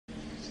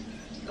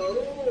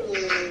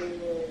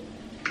Oh.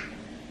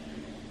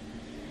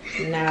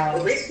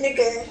 No. Rich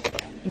nigga.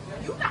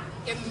 You got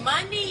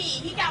money.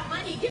 He got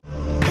money.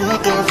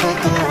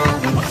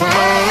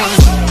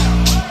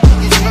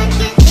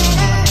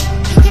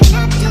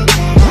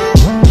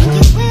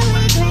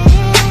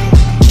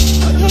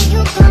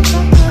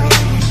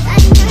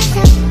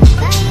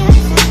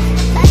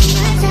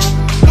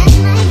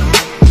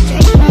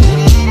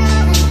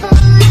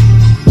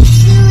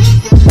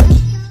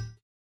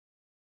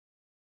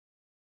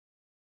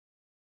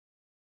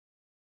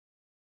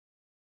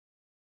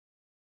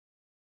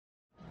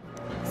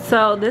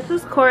 So this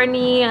is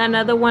Courtney,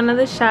 another one of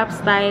the shop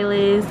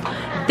stylists.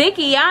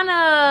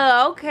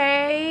 Dickiana,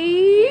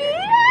 okay.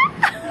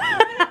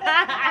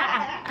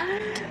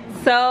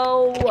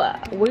 So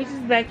we're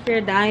just back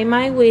here dyeing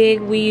my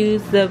wig. We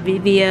use the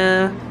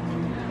Vivia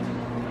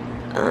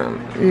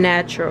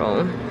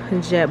Natural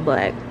Jet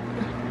Black.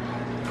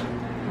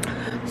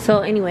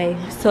 So anyway,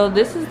 so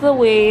this is the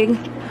wig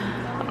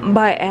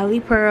by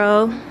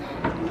Alipearl.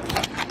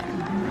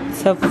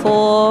 It's a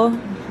full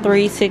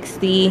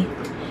 360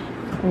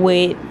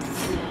 with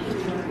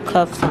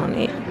cuffs on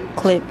it,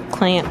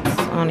 clamps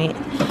on it,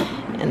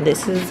 and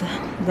this is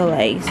the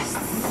lace.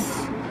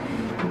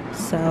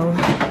 So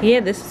yeah,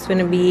 this is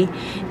gonna be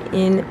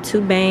in 2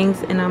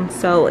 bangs and I'm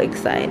so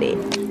excited.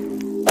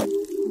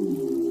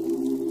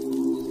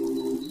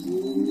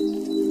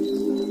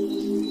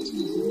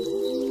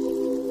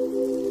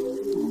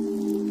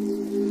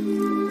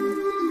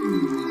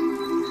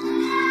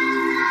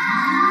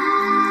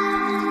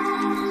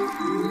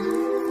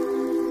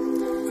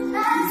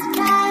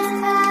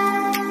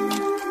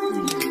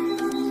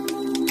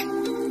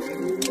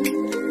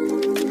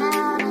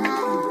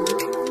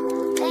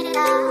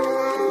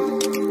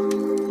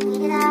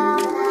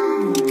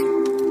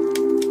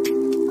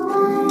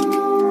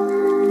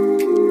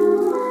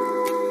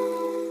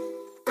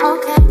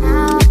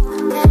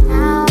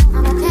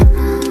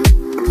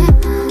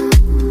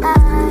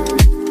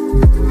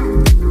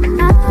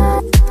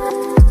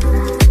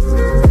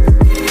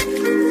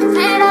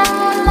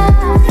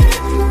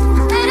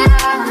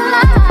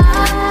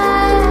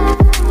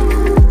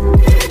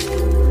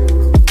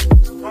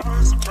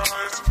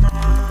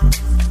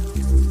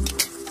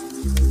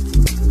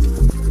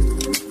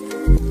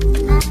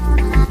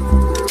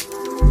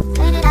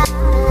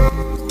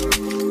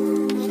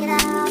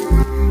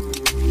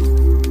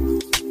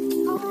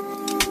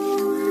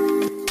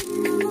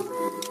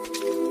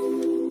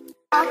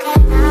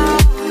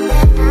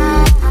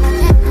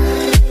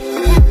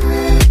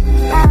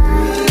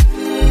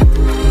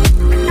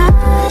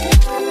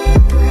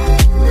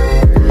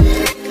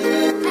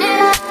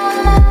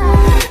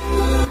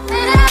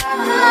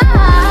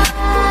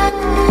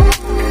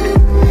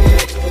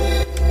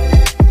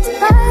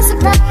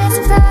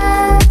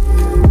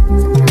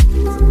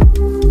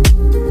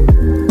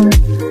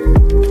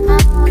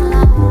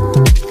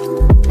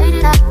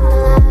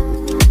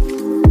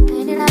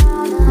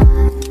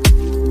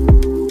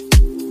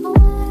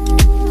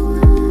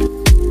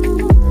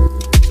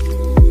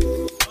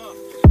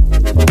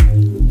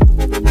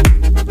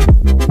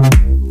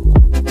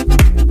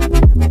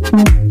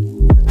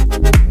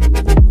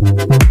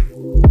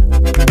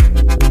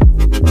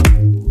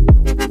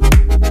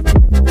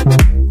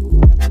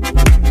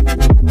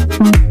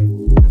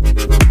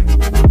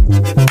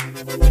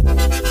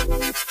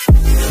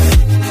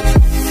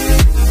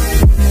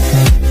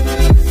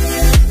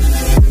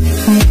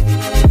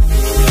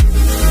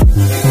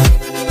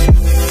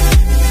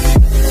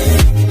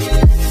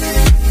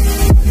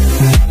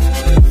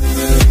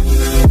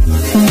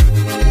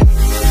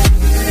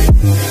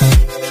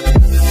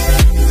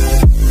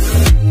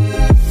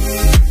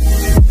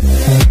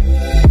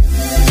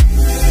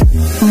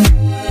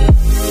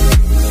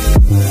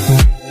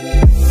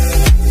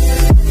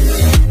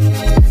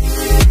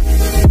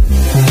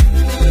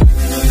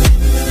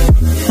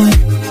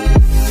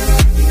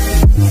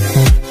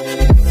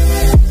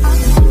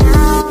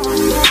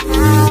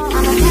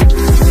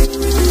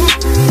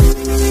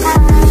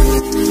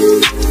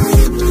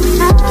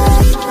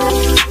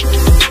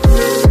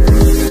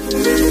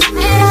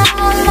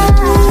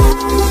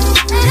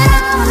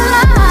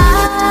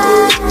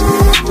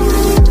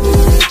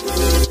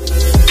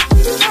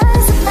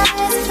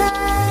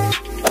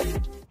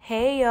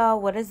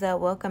 What is up?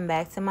 Welcome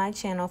back to my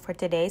channel. For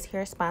today's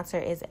hair sponsor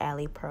is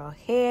Alipearl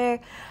Hair.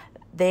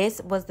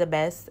 This was the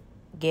best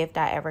gift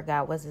I ever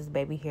got, was this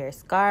baby hair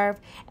scarf,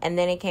 and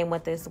then it came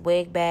with this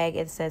wig bag.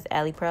 It says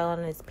Alipearl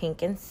and it's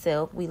pink and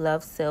silk. We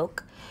love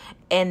silk.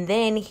 And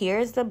then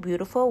here's the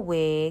beautiful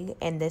wig,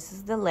 and this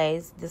is the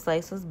lace. This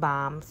lace was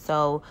bomb.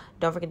 So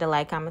don't forget to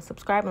like, comment,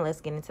 subscribe, and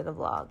let's get into the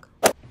vlog.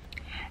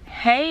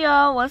 Hey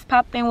y'all, what's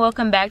poppin'?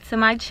 Welcome back to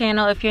my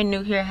channel. If you're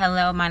new here,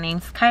 hello, my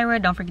name's Kyra.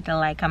 Don't forget to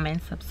like,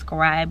 comment,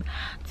 subscribe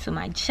to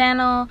my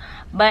channel.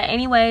 But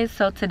anyways,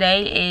 so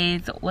today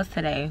is, what's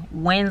today?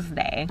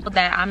 Wednesday.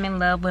 That I'm in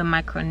love with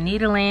micro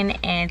needling,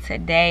 and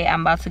today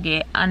I'm about to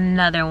get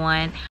another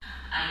one.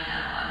 I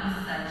know, I'm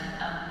such a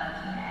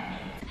fucking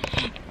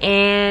addict.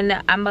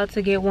 And I'm about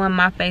to get one.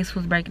 My face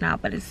was breaking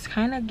out, but it's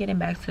kind of getting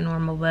back to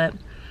normal. But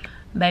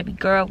baby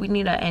girl, we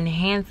need an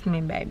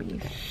enhancement, baby.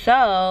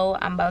 So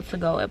I'm about to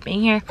go up in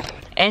here,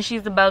 and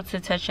she's about to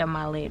touch up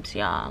my lips,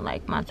 y'all,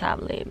 like my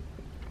top lip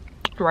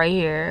right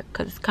here,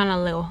 because it's kind of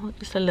a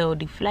little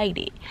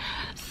deflated.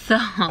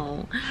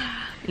 So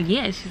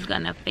yeah, she's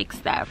gonna fix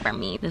that for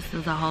me. This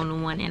is a whole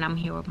new one, and I'm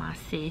here with my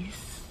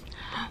sis.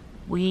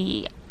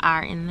 We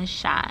are in the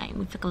Shine.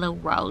 We took a little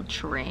road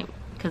trip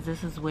because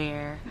this is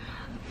where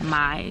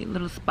my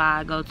little spa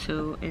I go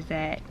to is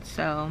at.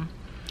 So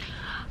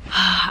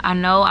I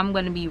know I'm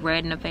gonna be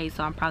red in the face,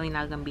 so I'm probably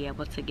not gonna be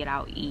able to get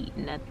out, eat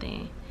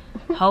nothing.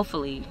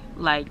 Hopefully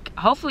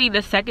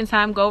the second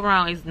time go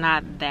around is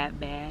not that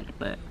bad.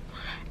 But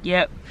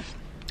yep,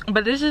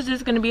 but this is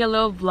just gonna be a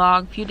little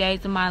vlog, few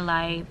days of my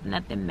life,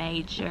 nothing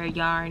major.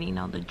 Y'all already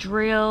know the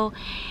drill.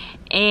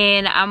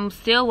 And I'm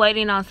still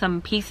waiting on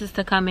some pieces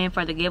to come in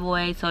for the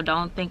giveaway, so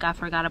don't think I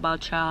forgot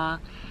about y'all.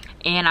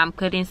 And I'm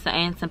putting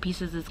some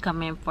pieces is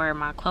coming for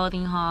my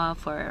clothing haul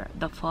for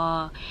the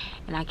fall,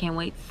 and I can't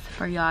wait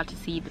for y'all to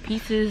see the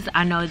pieces.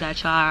 I know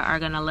that y'all are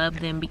gonna love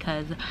them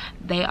because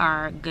they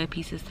are good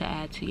pieces to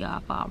add to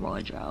y'all fall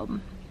wardrobe,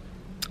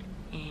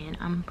 and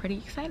I'm pretty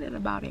excited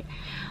about it.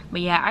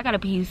 But yeah, I gotta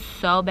pee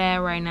so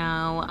bad right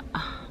now.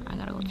 I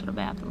gotta go to the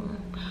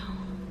bathroom.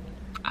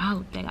 I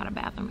hope they got a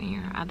bathroom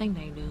here. I think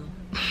they do.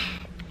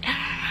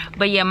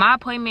 But yeah, my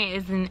appointment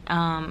isn't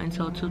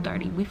until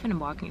 2:30. We finna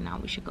walk in now.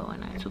 We should go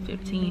in at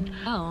 2:15.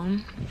 Oh,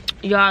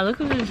 y'all, look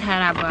at this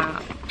hat I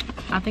bought.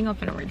 I think I'm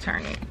finna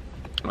return it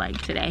like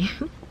today,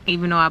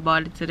 even though I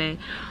bought it today.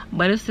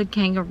 But it's a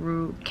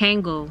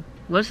kangle.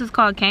 What's this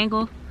called?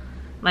 Kangle?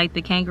 Like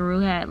the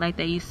kangaroo hat, like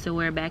they used to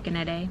wear back in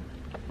the day.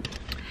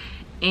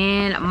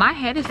 And my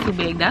head is too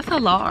big. That's a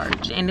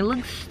large, and it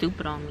looks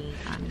stupid on me,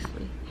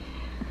 honestly.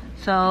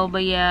 So,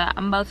 but yeah,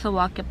 I'm about to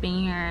walk up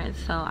in here,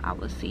 so I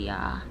will see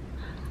y'all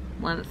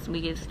once we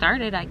get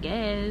started, I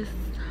guess.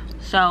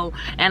 So,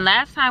 and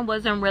last time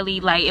wasn't really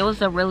like, it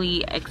was a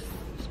really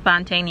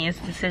spontaneous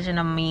decision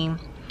of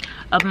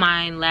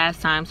mine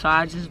last time, so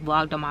I just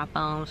vlogged on my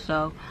phone.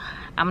 So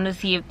I'm gonna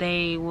see if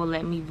they will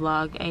let me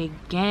vlog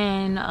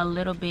again a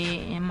little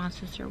bit, and my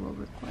sister will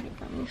record it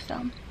for me.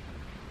 So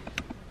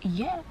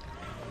yeah.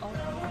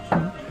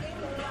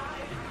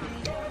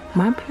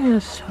 My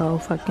pants so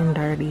fucking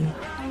dirty.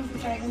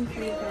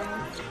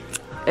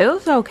 It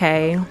was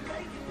okay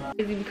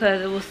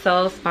because it was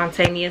so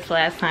spontaneous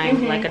last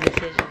time, like a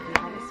decision. And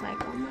I was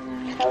like, oh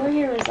my god. How were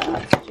your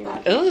results? Did you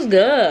like it was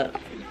good.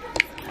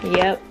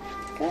 Yep.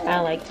 Good. I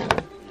liked them.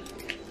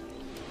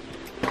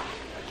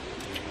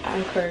 I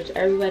encourage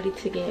everybody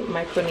to get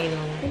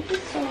microneedling. Thank you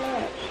so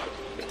much.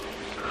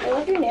 I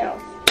love your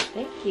nails.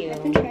 Thank you.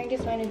 I've been trying to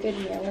find a good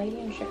nail lady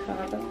in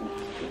Chicago.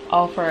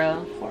 All for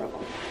real.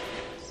 Horrible.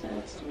 So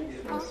let's do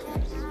my face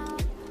first.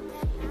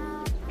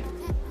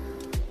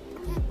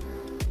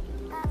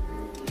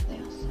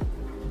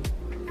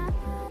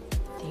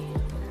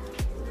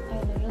 I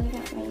literally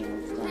got my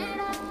nails done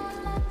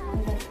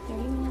in like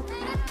 30 minutes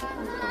after I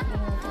was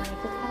opening the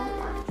makeup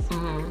box.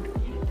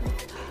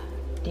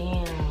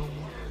 Damn.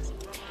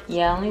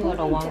 Yeah, I only go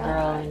to one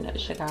girl in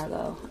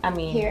Chicago. I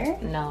mean, here?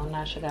 No,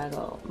 not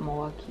Chicago,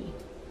 Milwaukee.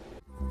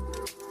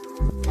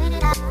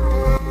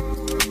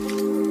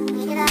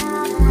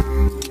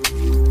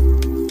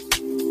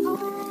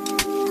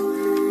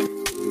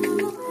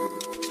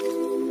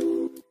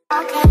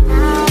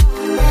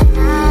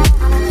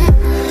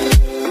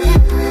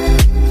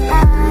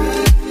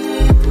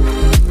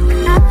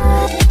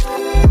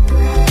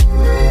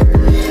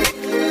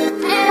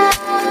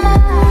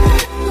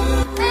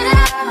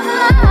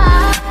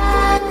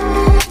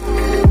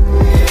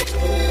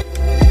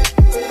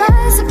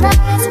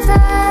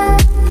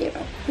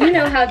 You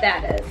know how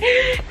that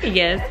is.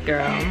 Yes,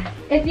 girl.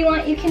 If you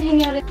want, you can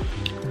hang out.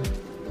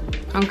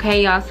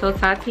 Okay, y'all, so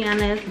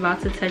Tatiana is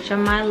about to touch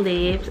on my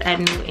lips at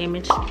New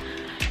Image.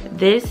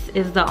 This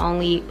is the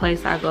only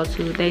place I go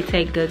to. They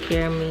take good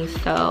care of me,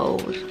 so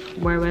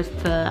where was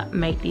to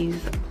make these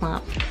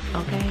plump,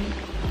 okay?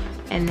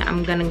 And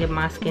I'm gonna get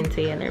my skin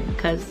together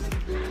because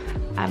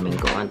I've been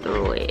going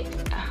through it.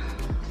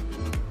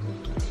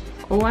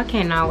 Oh, I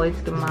cannot wait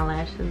to get my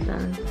lashes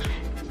done.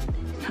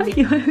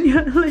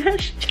 Your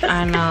lash just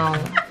I know.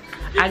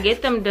 I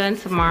get them done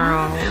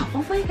tomorrow.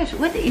 Oh my gosh,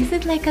 what is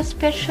it, like a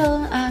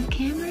special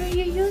camera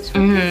you use for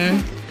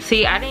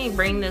See, I didn't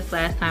bring this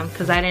last time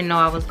because I didn't know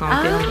I was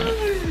gonna film it.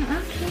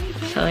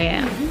 Okay. So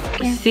yeah.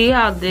 See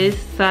how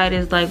this side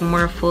is like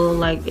more full,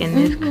 like in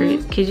this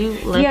crease? Could you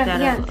lift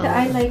that up? Yeah, so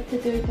I like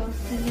to do those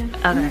things.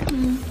 Okay.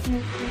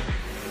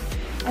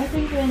 I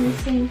think we're on the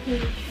same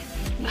page.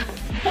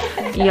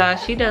 Y'all,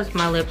 she does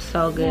my lips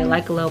so good,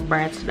 like a little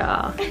Bratz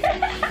doll.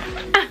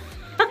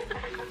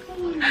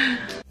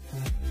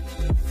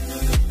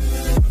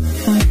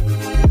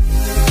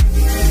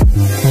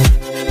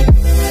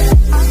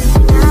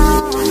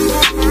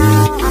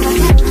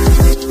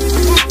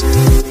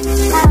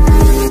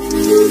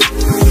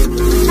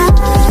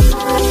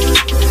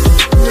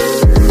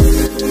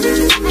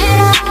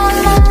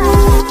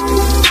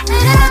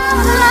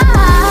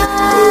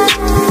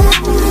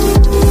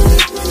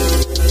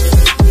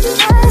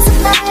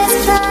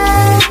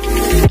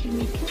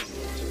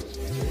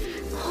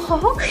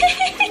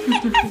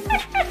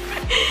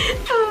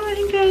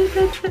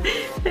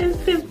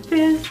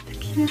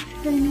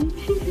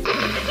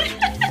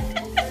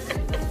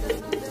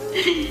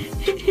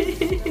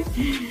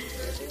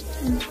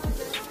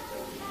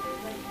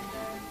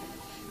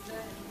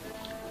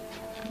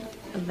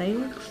 They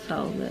look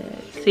so good.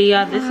 See,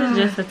 y'all, this is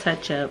just a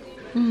touch up.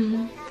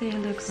 They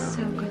look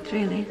so good,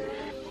 really.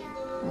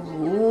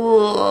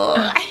 Ooh.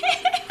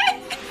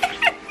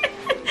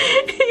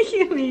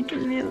 You're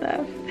making me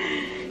laugh.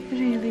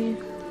 Really.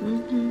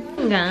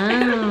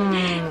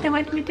 They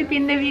want me to be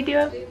in the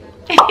video.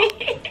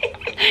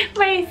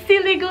 My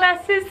silly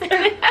glasses.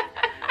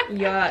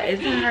 Y'all,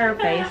 isn't her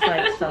face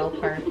like so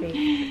perfect?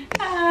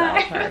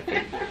 So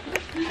perfect.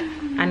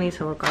 I need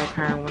to look like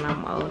her when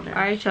I'm older.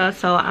 Alright, y'all,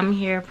 so I'm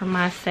here for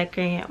my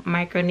second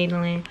micro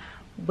needling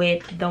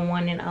with the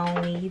one and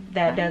only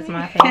that does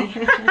my face.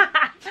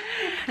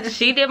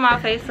 She did my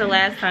face the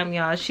last time,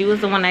 y'all. She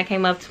was the one that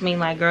came up to me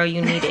like, girl,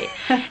 you need it.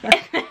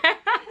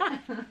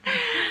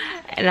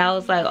 And I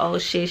was like, oh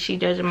shit, she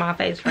judging my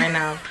face right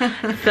now.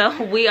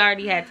 So we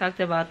already had talked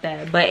about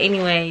that. But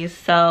anyways,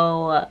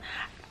 so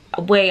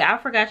wait, I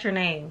forgot your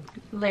name.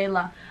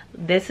 Layla.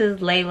 This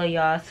is Layla,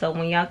 y'all. So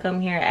when y'all come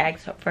here,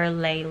 ask for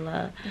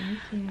Layla.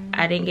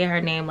 I didn't get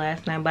her name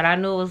last night, but I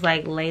knew it was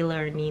like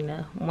Layla or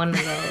Nina. One of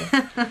those.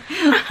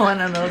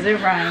 One of those. It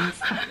rhymes.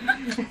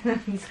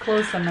 It's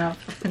close enough.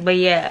 But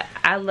yeah,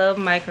 I love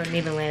micro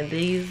needling.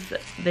 This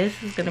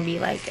is gonna be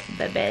like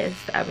the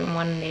best. I've been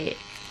wanting it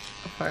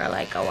for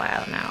like a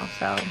while now.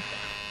 So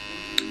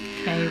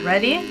okay, you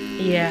ready?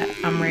 Yeah,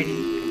 I'm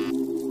ready.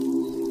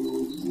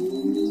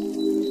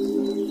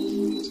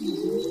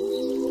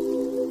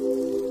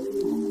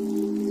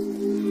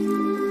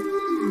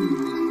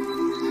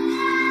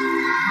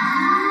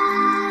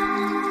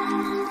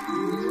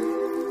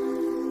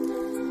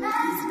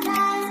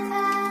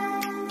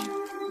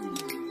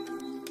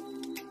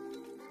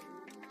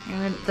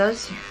 And it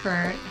does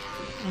hurt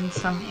in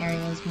some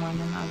areas more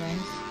than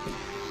others,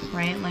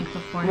 right? Like the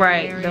forehead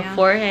area. The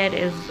forehead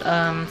is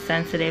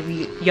sensitive.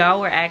 Y'all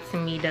were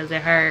asking me, does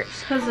it hurt?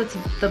 It's because it's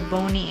the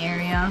bony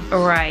area.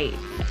 Right.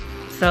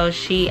 So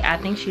I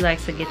think she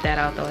likes to get that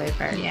out the way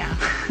first. Yeah.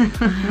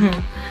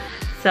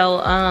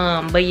 So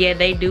but yeah,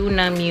 they do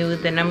numb you.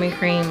 The numbing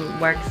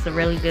cream works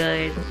really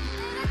good.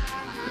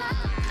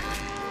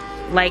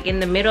 Like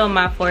in the middle of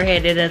my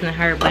forehead, it doesn't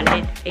hurt, but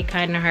it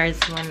kind of hurts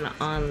when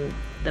on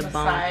the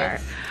bone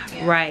part.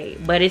 Yeah. Right,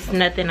 but it's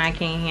nothing I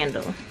can't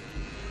handle.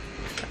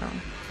 So.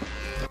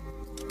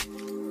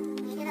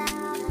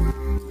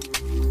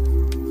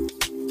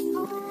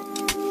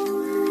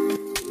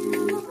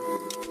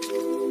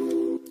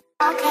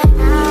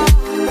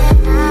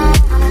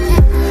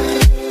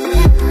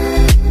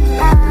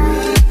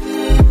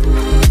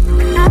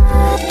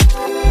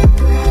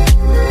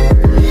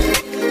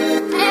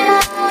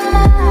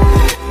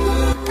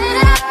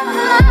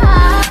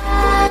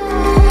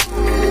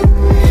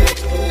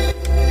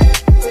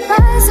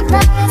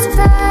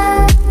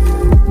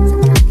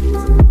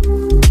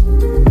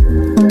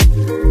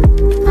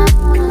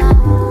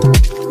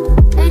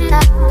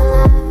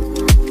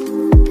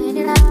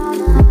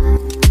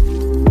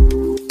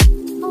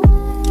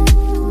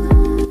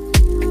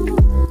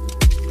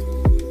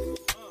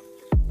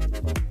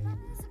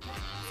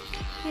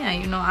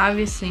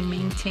 Obviously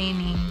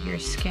maintaining your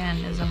skin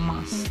is a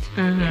must.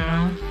 You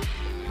know,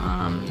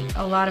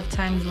 a lot of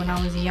times when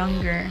I was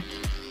younger,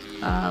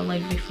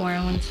 like before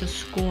I went to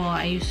school,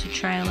 I used to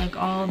try like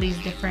all these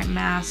different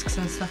masks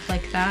and stuff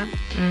like that.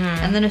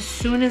 And then as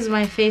soon as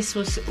my face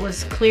was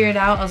cleared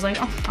out, I was like,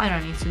 oh, I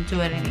don't need to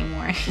do it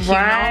anymore.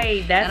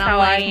 Right, that's how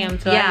I am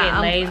too. Yeah, I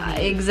get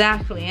lazy.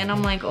 Exactly. And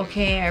I'm like,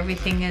 okay,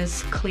 everything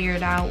is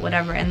cleared out,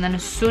 whatever. And then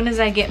as soon as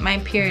I get my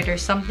period or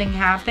something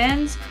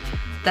happens,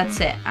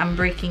 that's it, I'm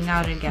breaking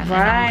out again.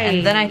 Right.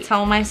 And then I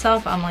tell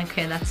myself, I'm like,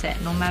 okay, that's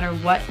it. No matter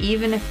what,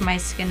 even if my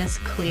skin is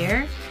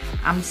clear,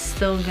 I'm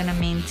still gonna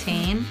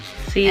maintain.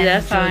 See,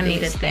 that's how I need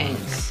to think.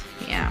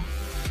 Yeah.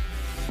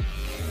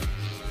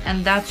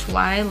 And that's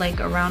why,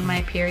 like around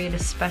my period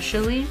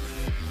especially,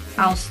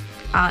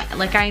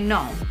 like I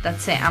know,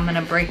 that's it, I'm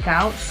gonna break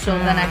out. So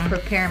then I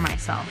prepare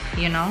myself,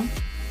 you know?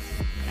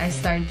 I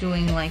start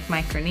doing like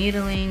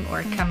microneedling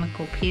or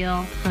chemical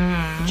peel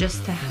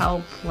just to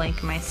help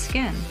like my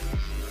skin,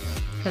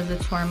 because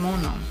it's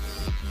hormonal,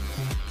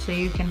 so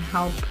you can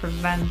help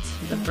prevent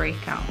the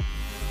breakout.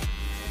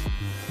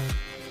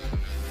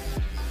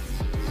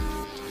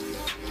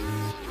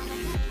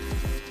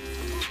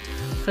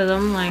 Cause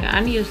I'm like, I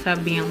need to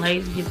stop being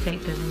lazy to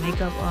take this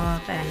makeup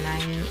off at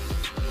night.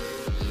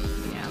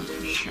 Yeah,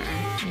 for sure.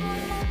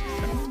 Yeah,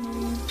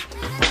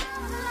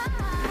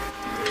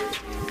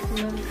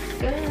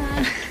 so.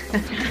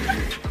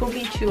 Who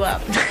beat you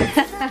up?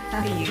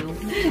 You.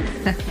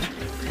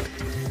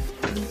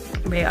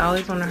 They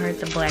always want to hurt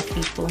the black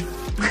people.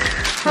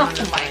 Oh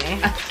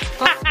my.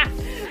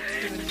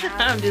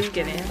 I'm just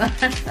kidding.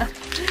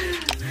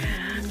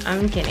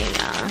 I'm kidding,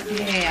 y'all.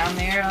 Hey, I'm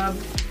Arab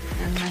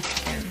and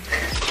Mexican.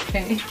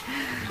 Okay.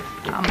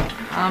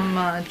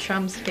 I'm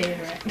Trump's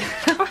favorite.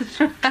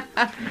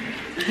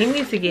 He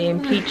needs to get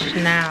impeached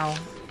now.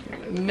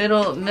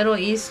 Middle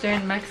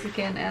Eastern,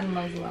 Mexican, and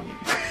Muslim.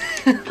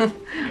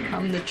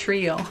 I'm the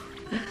trio.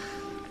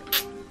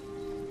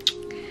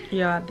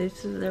 Y'all,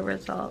 this is the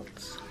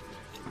results.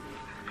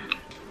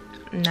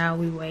 Now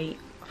we wait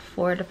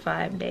 4 to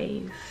 5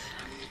 days.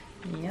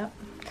 Yep.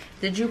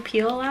 Did you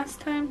peel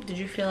last time? Did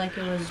you feel like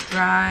it was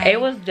dry?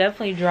 It was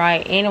definitely dry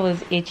and it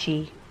was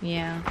itchy.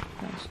 Yeah,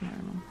 that's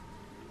normal.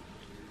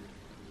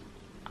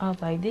 I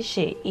was like, this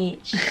shit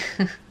itch.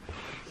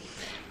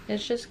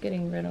 It's just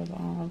getting rid of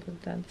all the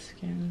dead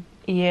skin.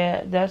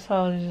 Yeah, that's why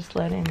I was just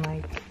letting,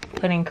 like,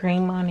 putting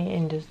cream on it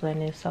and just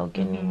letting it soak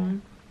in there.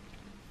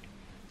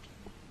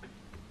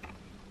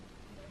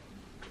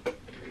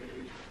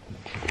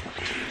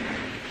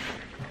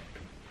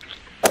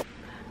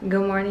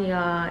 Good morning,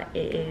 y'all.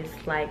 It is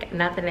like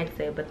not the next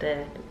day but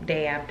the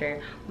day after.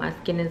 My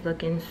skin is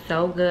looking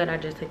so good. I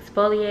just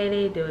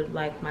exfoliated, did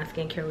like my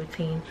skincare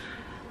routine,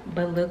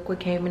 but look what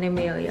came in the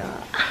mail,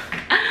 y'all.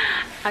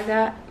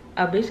 A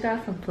bitch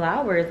got some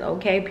flowers.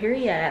 Okay,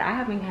 period. I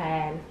haven't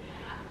had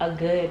a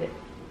good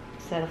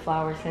set of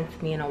flowers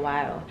since me in a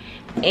while.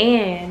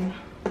 And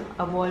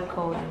avoid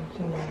cold and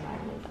humid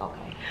environments.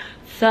 Okay,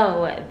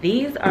 so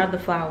these are the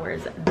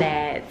flowers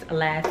that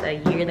last a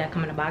year that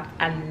come in a box.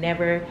 I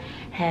never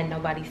had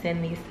nobody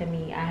send these to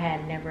me. I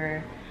had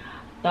never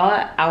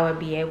thought I would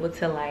be able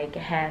to like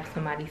have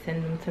somebody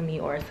send them to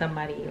me, or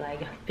somebody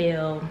like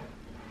feel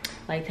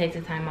like take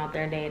the time out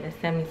their day to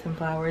send me some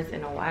flowers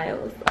in a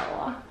while.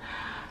 So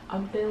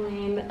I'm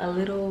feeling a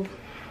little,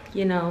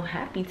 you know,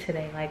 happy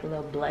today, like a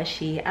little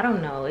blushy. I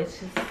don't know, it's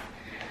just,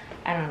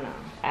 I don't know.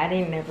 I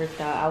never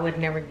thought I would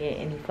never get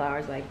any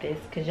flowers like this,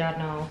 because y'all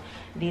know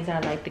these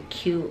are like the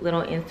cute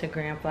little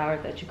Instagram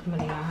flowers that you can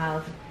put in your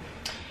house.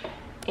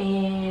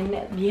 And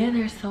yeah,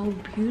 they're so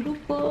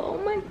beautiful. Oh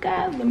my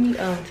god, let me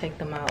take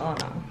them out. Oh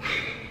no.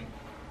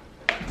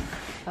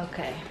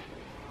 Okay.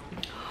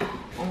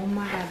 Oh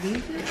my god,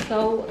 these are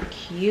so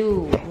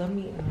cute. Let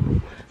me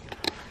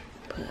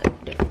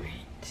put different.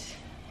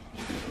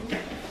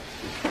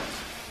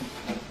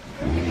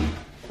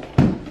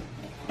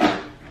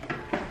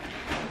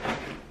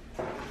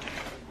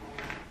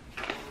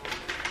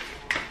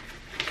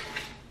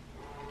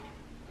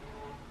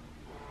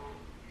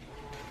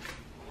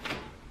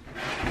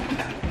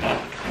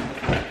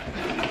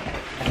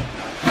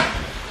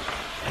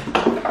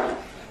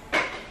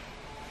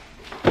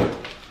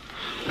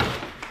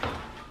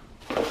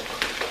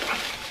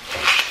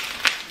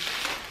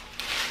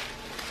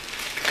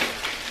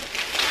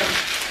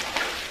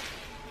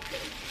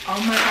 Oh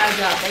my god,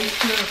 y'all, they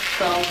smell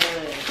so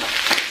good.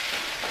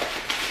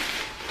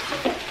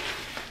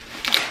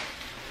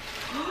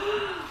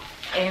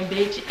 And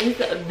bitch, it's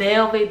a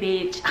velvet,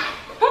 bitch.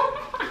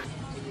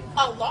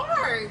 A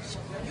large.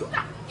 You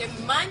got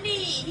money.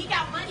 He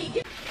got money.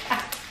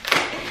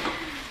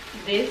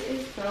 This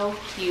is so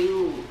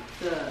cute.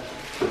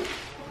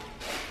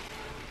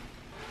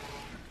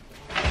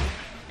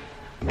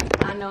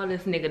 I know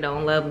this nigga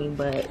don't love me,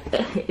 but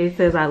it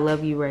says I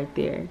love you right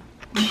there.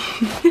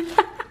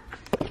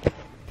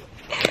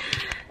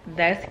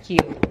 That's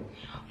cute.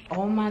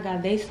 Oh my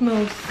god, they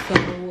smell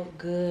so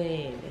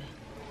good.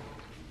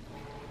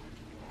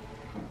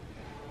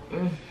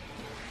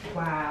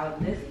 Wow,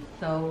 this is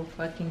so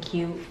fucking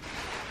cute.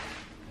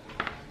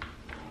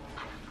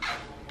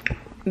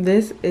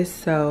 This is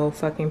so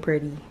fucking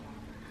pretty.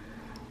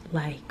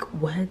 Like,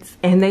 what?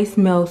 And they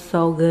smell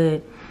so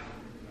good.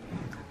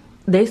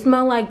 They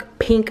smell like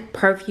pink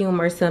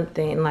perfume or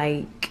something.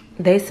 Like,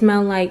 they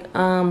smell like,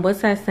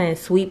 what's that scent?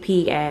 Sweet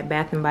Pea at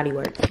Bath and Body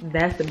Works.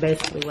 That's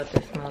basically what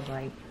this smells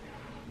like.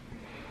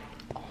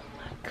 Oh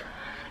my god.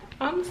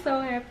 I'm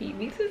so happy.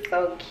 This is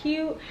so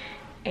cute.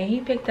 And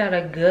he picked out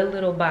a good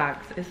little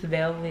box. It's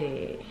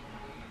velvet.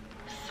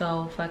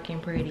 So fucking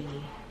pretty.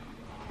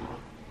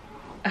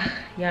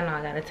 Y'all know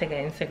I gotta take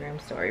an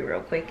Instagram story real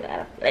quick. I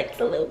gotta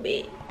flex a little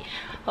bit.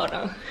 Hold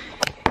on.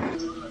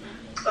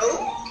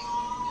 Oh,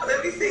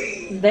 let me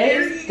see.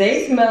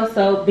 They smell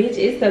so, bitch,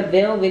 it's the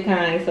velvet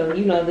kind, so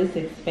you know this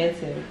is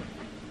expensive.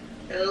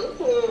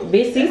 Oh.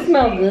 Bitch, these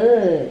smell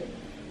good.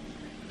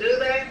 Do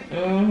they?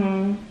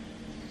 Mm-hmm.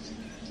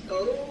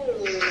 Oh.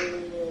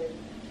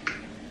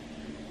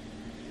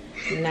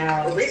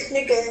 Now, Rich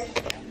nigga.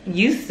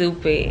 you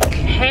stupid.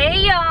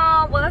 Hey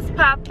y'all, what's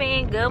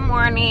poppin'? Good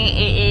morning.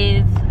 It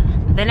is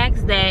the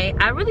next day.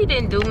 I really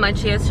didn't do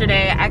much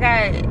yesterday. I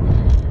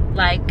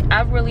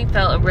really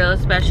felt real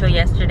special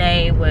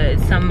yesterday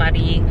with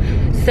somebody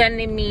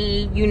sending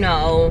me, you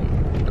know,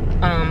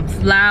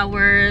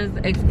 flowers,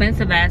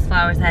 expensive ass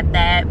flowers at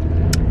that,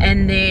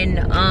 and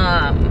then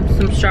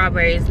some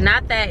strawberries.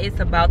 Not that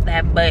it's about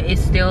that, but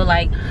it's still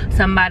like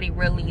somebody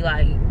really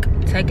like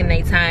taking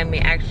their time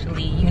and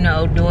actually, you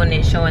know, doing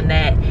it, showing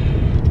that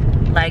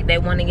like they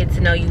want to get to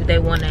know you, they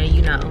want to,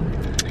 you know.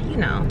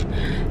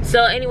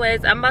 So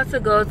anyways, I'm about to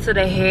go to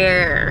the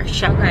hair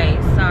shop.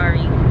 Okay,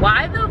 sorry,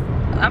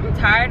 I'm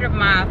tired of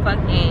my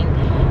fucking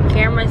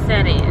camera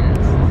settings.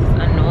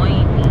 It's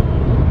annoying me.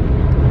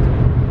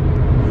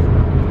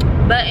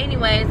 But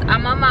anyways,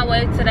 I'm on my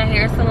way to the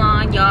hair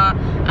salon, y'all.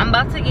 I'm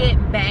about to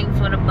get bangs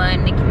with a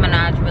bun. Nicki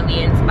Minaj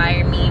really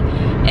inspired me.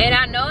 And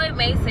I know it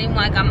may seem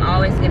like I'm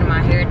always getting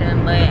my hair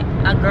done, but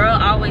a girl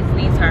always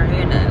needs her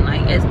hair done.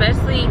 Like,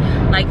 especially,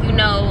 like, you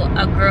know,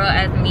 a girl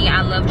as me,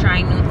 I love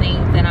trying new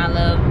things and I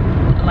love,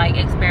 like,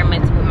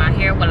 experimenting with my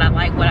hair, what I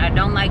like, what I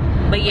don't like.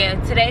 But yeah,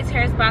 today's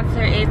hair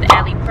sponsor is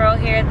Alipearl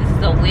Hair. This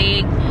is a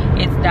wig.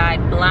 It's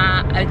dyed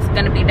blonde. It's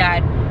going to be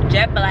dyed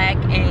jet black,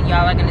 and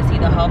y'all are gonna see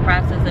the whole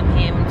process of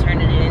him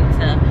turning it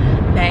into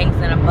bangs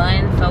and a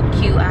bun. So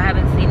cute. I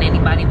haven't seen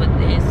anybody with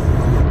this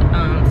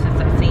since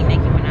I've seen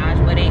Nicki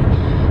Minaj with it.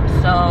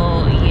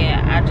 So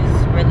yeah, I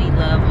just really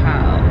love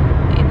how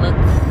it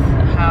looks,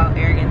 how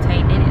Arrogant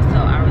Tate did it. So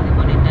I really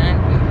want it done.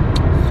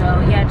 So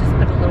yeah, I just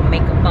put a little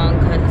makeup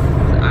on because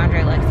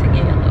Andre likes to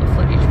get a little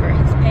footage for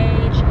his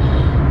page.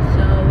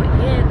 So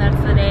yeah, that's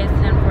today. It's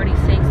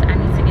 10:46. I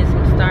need to get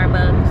some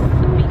Starbucks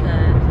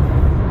because,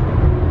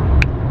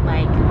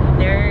 like,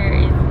 there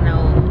is no,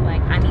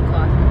 like, I need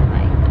coffee,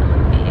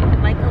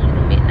 like a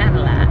little bit, not a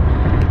lot.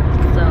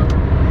 So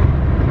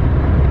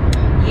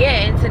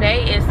yeah, and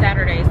today is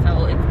Saturday,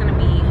 so it's gonna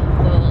be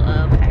full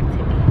of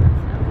activity,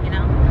 so, you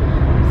know.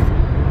 So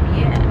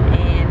yeah,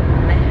 and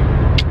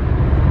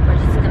we're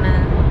just gonna,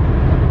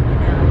 you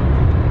know,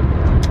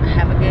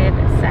 have a good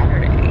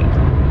Saturday.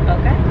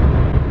 Okay,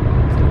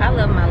 I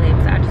love my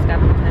lips. I just got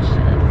them touched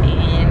up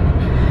and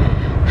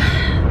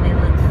they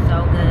look so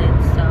good.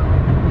 So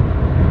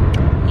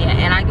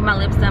yeah, and I get my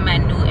lips done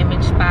at New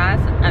Image Spas,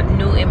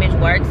 New Image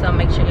Work, so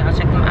make sure y'all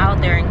check them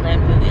out. They're in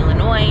Glenview,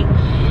 Illinois,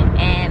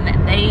 and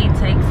they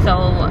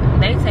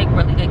take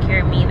really good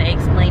care of me. They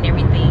explain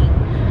everything,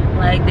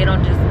 like, they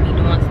don't just be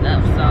doing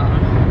stuff, so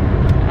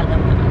I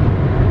love them.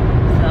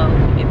 So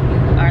if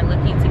you are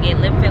looking to get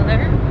lip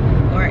filler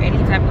or any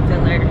type of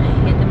filler,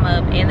 hit them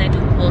up. And they do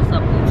full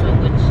supplement too,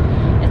 which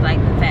is like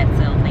the fat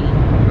cell thing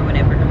or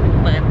whatever.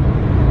 But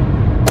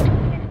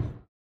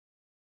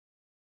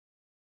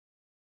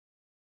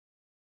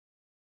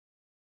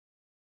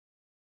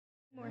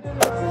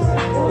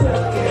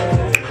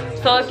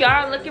so if y'all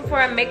are looking for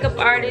a makeup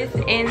artist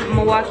in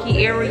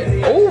Milwaukee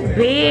area, oh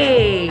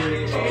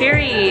bitch,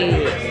 period,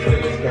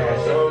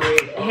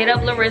 hit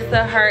up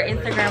Larissa. Her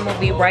Instagram will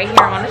be right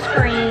here on the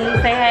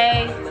screen. Say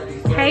hey.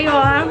 Hey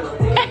y'all.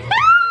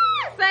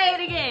 Say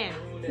it again.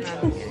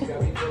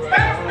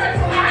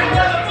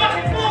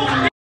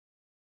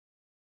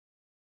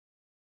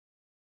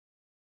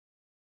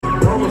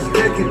 I'm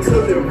sticking to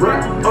the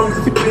rap, I'm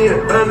just being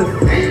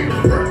honest.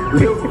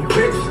 Live a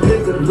bitch,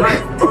 nigga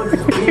life, I'm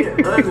just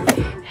being honest.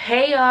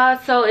 Hey y'all,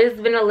 so it's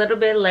been a little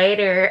bit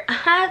later.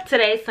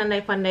 Today's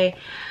Sunday fun day.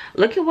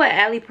 Look at what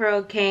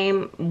Alipearl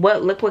came,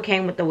 look what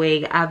came with the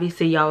wig.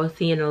 Obviously y'all will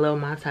see in a little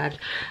montage.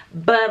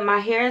 But my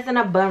hair is in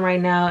a bun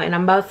right now, and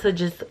I'm about to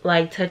just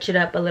like touch it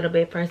up a little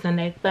bit for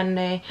Sunday fun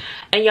day.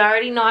 And y'all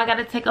already know I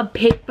gotta take a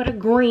pic for the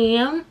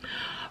gram.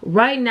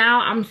 Right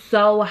now I'm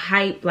so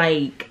hyped,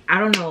 like, I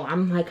don't know,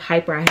 I'm like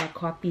hyper. I had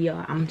coffee,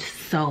 y'all. I'm just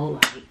so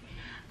like,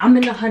 I'm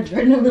in a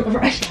little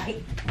rush,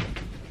 like.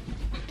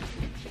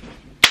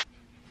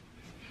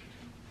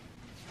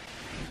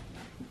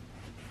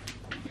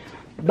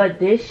 But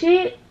this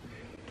shit,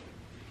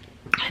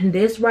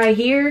 this right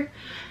here,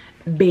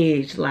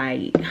 bitch,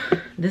 like,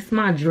 this is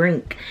my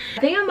drink. I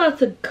think I'm about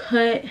to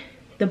cut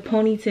the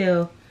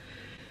ponytail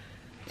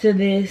to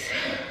this.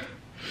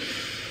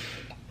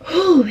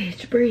 Oh,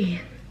 bitch, breathe.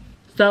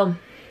 So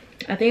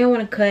I think I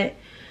want to cut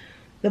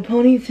the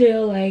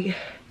ponytail like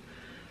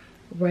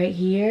right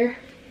here.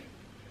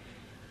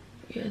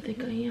 Yeah, I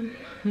think I am.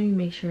 Let me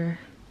make sure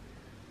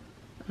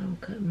I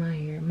don't cut my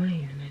hair. My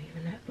hair not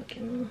even that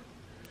fucking long.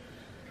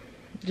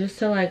 Just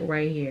to like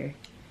right here.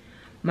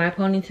 My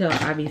ponytail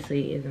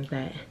obviously isn't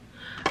that.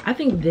 I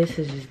think this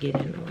is just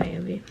getting in the way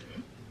of it.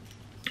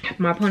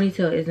 My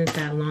ponytail isn't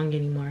that long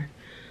anymore.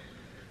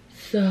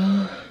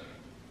 So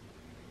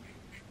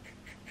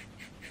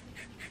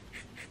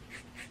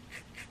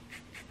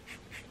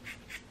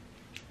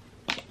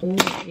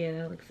oh yeah,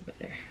 that looks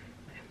better.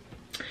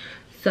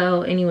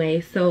 So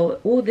anyway, so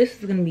oh, this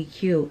is gonna be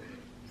cute.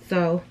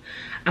 So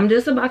I'm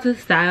just about to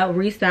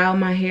restyle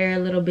my hair a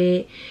little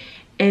bit,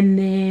 and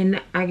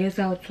then I guess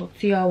I'll talk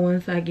to y'all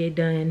once I get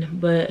done.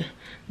 But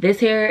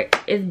this hair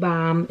is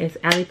bomb. It's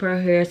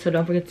Alipearl Hair, so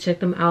don't forget to check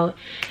them out.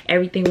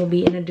 Everything will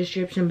be in the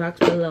description box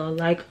below,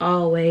 like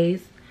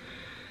always.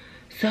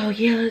 So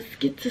yeah, let's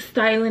get to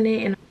styling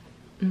it. And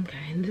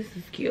okay, this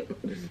is cute.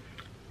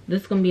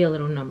 This is gonna be a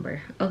little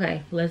number.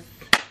 Okay, let's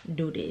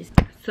do this.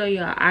 So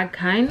y'all,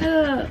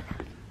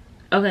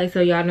 okay, so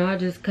y'all know I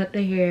just cut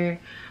the hair.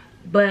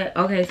 But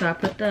okay, so I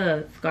put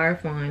the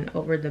scarf on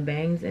over the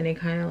bangs, and it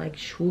kind of like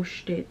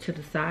swooshed it to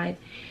the side,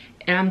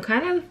 and I'm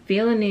kind of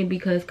feeling it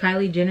because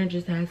Kylie Jenner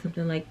just had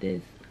something like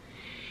this,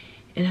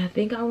 and I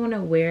think I want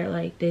to wear it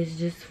like this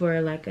just for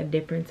like a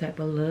different type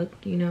of look,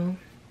 you know,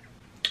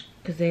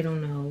 because they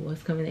don't know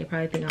what's coming. They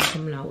probably think I'm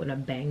coming out with a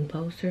bang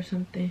post or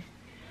something.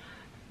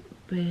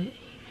 But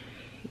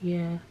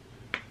yeah,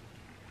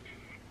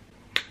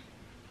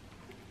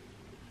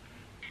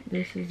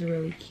 this is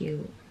really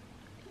cute.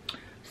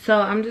 So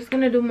I'm just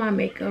gonna do my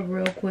makeup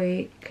real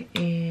quick,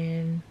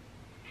 and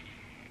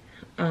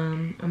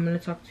I'm gonna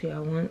talk to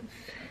y'all once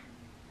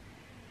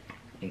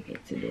I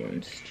get to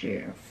doing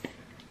stuff.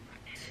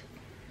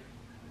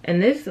 And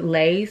this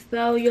lace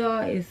though,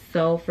 y'all, is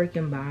so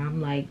freaking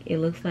bomb. Like, it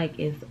looks like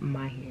it's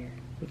my hair,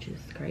 which is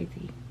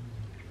crazy.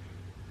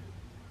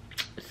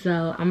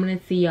 So I'm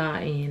gonna see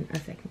y'all in a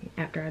second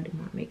after I do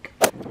my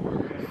makeup.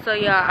 So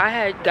y'all, I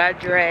had got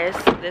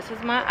dressed. This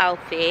is my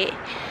outfit.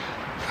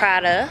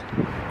 Prada,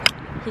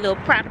 little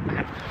Prada.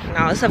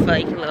 No, it's a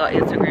fake little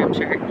Instagram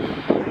shirt.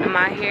 And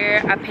my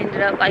hair, I pinned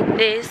it up like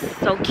this,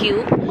 so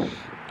cute.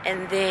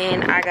 And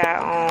then I got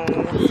on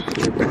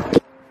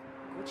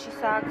Gucci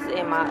socks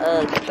and my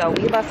Uggs. So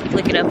we about to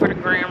flick it up for the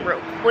gram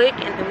real quick,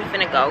 and then we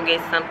finna go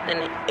get something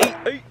to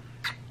eat.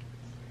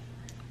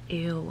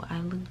 Ew, I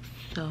look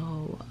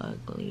so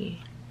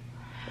ugly.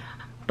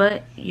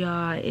 But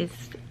y'all,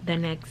 it's the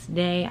next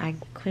day. I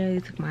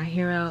clearly took my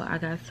hair out. I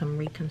got some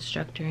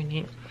reconstructor in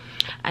it.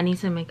 I need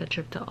to make a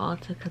trip to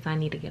Ulta because I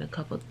need to get a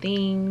couple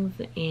things,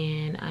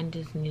 and I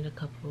just need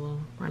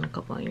run a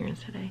couple of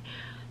errands today.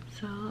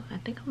 So I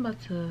think I'm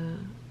about to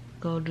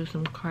go do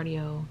some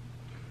cardio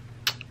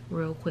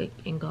real quick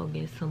and go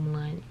get some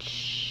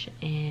lunch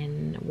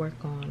and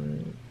work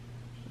on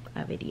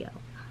a video.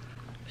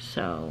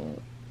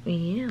 So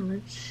yeah,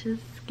 let's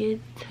just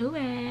get to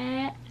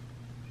it.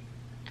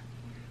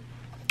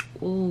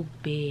 Oh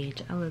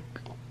bitch, I look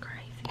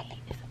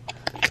crazy.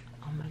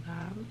 Oh my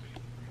god.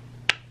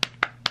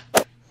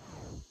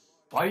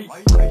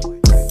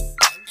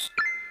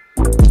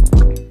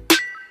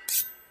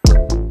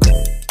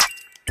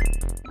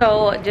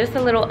 So just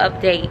a little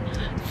update.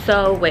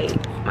 So wait,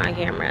 my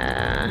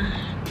camera,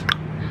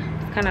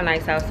 it's kind of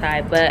nice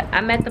outside, but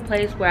I'm at the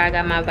place where I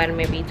got my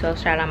vitamin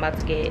B12 shot. I'm about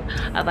to get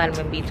a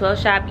vitamin B12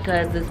 shot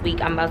because this week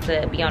I'm about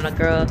to be on a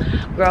girl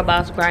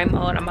boss grind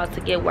mode. I'm about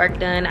to get work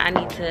done. I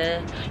need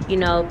to, you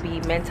know, be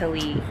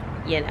mentally,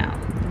 you know,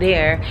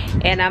 there.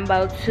 And I'm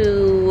about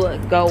to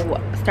go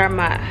start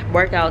my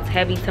workouts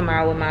heavy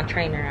tomorrow with my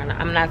trainer.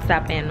 I'm not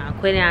stopping, I'm not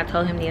quitting. I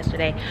told him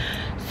yesterday.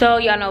 So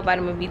y'all know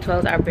vitamin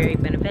B12s are very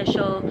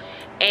beneficial.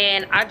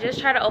 And I just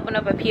tried to open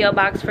up a PO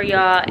box for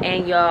y'all,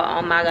 and y'all,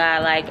 oh my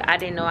god, like, I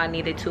didn't know I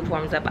needed 2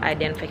 forms of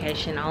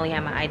identification. I only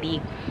had my ID.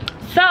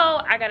 So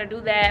I gotta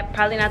do that.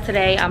 Probably not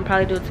today, I'm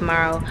probably do it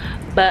tomorrow.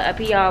 But a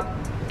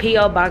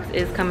PO box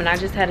is coming. I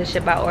just had to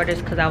ship out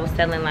orders because I was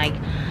selling like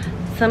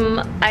some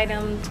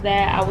items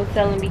that I was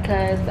selling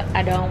because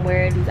I don't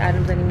wear these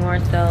items anymore.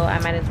 So I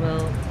might as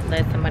well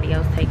let somebody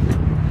else take them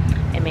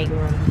and make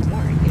room for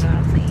more, you know what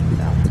I'm saying?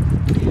 So,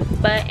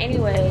 but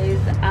anyways,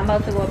 I'm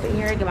about to go up in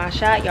here and get my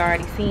shot. Y'all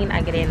already seen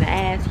I get it in the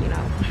ass, you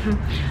know.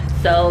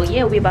 So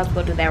yeah, we about to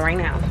go do that right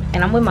now,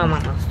 and I'm with my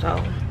mama.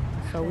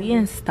 So we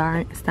in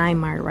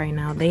Steinmart right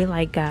now. They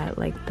like got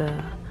like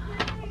the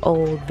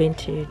old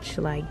vintage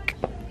like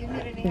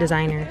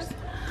designers.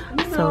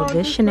 So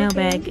this Chanel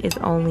bag is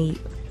only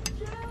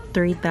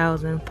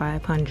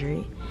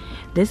 $3,500.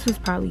 This was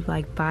probably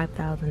like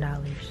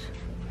 $5,000.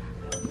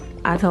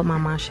 I told my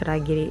mom, should I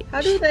get it?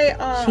 How do they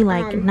she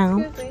like,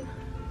 no.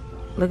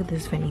 Look at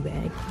this Fendi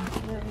bag.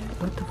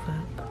 What the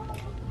fuck?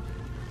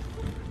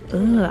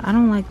 Ugh, I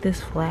don't like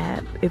this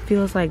flap. It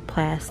feels like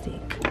plastic.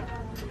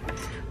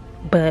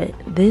 But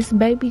this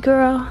baby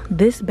girl,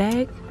 this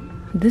bag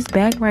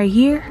right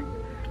here,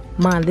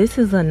 Mom, this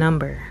is a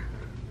number.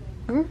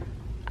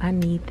 I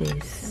need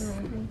this.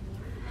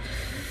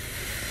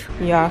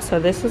 Y'all, so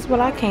this is what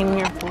I came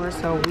here for.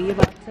 So we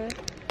about to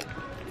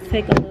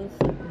take a little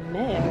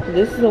smell.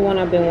 This is the one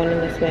I've been wanting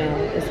to smell.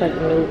 It's like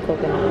new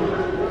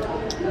coconut.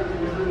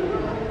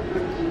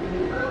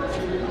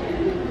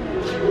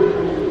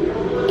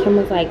 Kim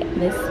was like,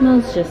 this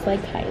smells just like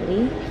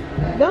Kylie.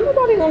 Don't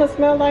nobody want to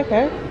smell like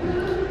her.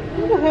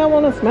 Who the hell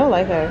want to smell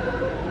like her?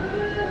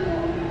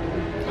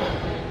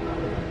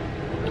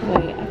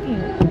 Wait, I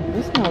can't.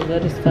 This smells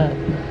good as fuck.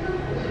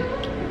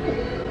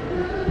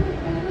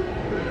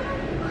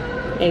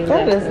 Exactly.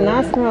 That does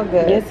not smell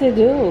good. Yes, it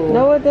do.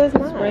 No, it does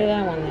not. Spray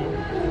that one then.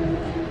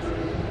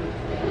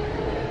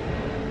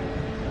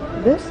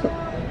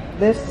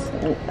 This,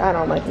 I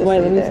don't like this. Wait,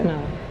 either. let me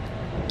smell.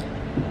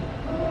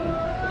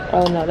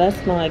 Oh no, that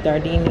smells like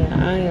gardenia.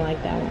 I ain't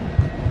like that one.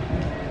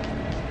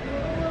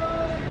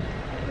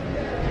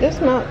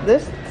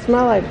 This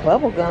smell like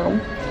bubble gum.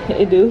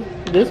 It do.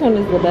 This one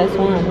is the best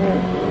one.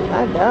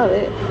 I doubt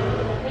it.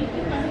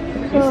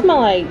 It smell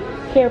like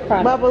hair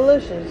products.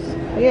 Bubblicious.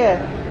 Yeah.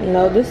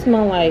 No, this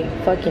smell like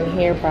fucking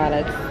hair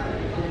products.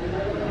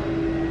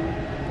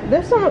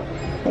 This one,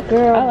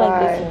 girl, I like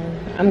bye. this one.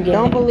 I'm getting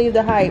Don't it. believe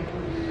the hype.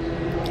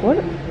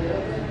 What?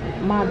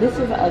 Mom, this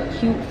is a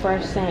cute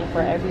fresh scent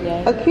for every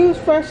day. Accuse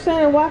fresh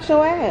scent and wash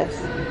your ass.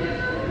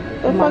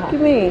 The Mom, fuck you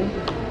mean?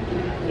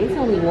 It's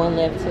only one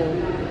left too.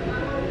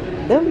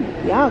 Them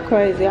y'all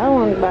crazy. I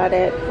want to buy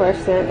that fresh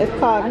scent. It's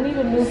called I need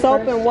a new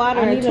soap fresh- and water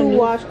I and need a 2 new-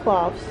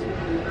 washcloths.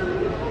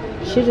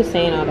 She just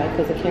saying all that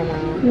because the camera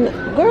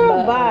on. Girl,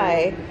 But,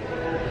 bye.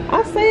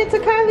 I say it to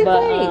Kylie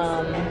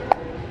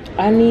face.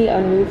 I need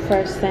a new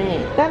fresh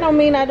scent. That don't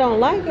mean I don't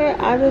like her.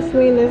 I just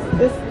mean it's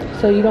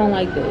So you don't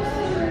like this?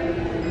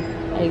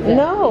 Exactly.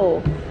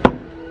 No,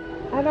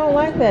 I don't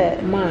like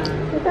that. Mine.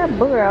 Get that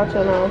booger out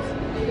your nose.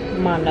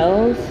 My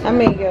nose? I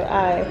mean your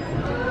eye.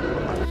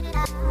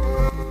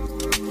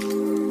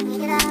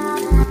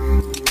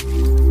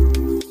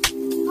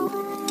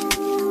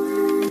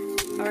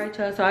 Alright,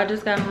 y'all, so I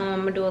just got home. I'm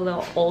gonna do a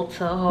little Ulta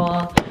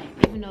haul.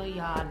 Even though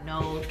y'all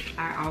know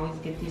I always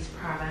get these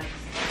products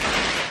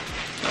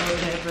or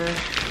whatever.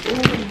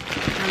 Ooh,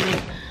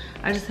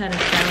 I just had a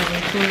salad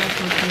and tuna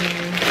from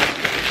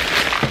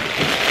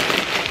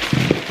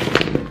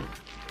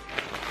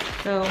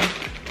So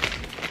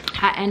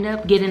I end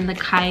up getting the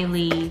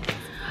Kylie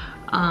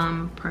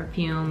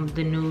perfume,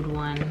 the nude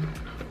one.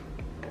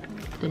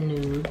 The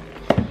nude.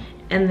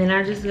 And then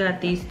I just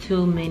got these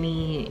two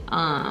mini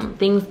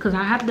things because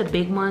I have the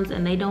big ones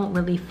and they don't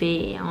really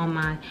fit on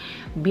my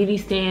beauty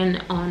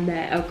stand on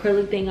that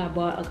acrylic thing I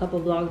bought a couple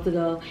vlogs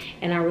ago,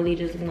 and I really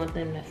just want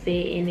them to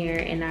fit in there,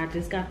 and I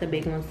just got the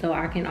big ones so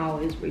I can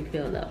always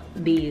refill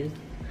these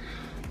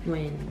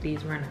when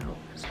these run out.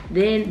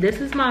 Then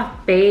this is my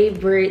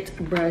favorite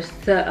brush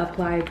to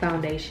apply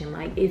foundation.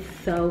 Like, it's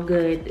so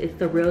good. It's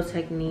the Real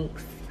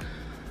Techniques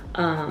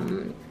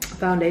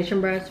foundation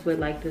brush with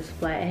like this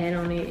flat head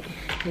on it.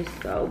 It's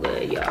so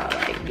good, y'all.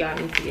 Like, y'all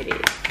need to get it.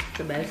 It's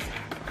the best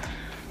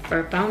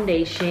for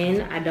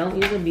foundation. I don't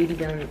use a beauty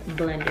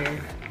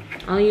blender.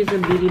 I'll use a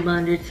beauty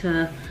blender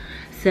to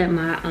set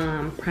my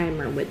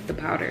primer with the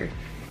powder.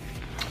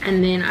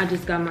 And then I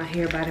just got my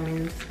hair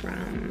vitamins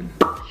from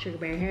Sugar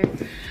Bear Hair.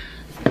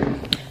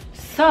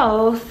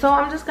 So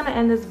I'm just gonna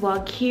end this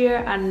vlog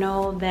here. I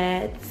know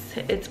that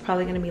it's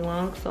probably gonna be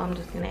long, so I'm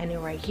just gonna end it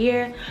right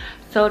here.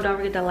 So don't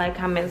forget to like,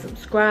 comment,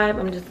 subscribe.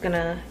 I'm just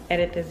gonna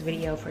edit this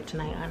video for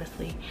tonight,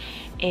 honestly,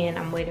 and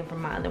I'm waiting for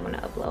my other one to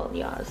upload,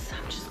 y'all. So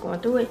I'm just going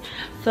through it.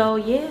 So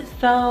yeah,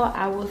 so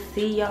I will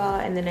see y'all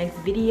in the next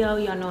video.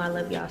 Y'all know I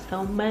love y'all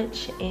so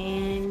much,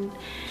 and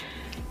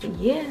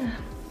yeah,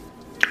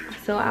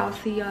 so I'll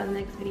see y'all in the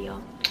next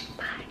video.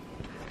 Bye.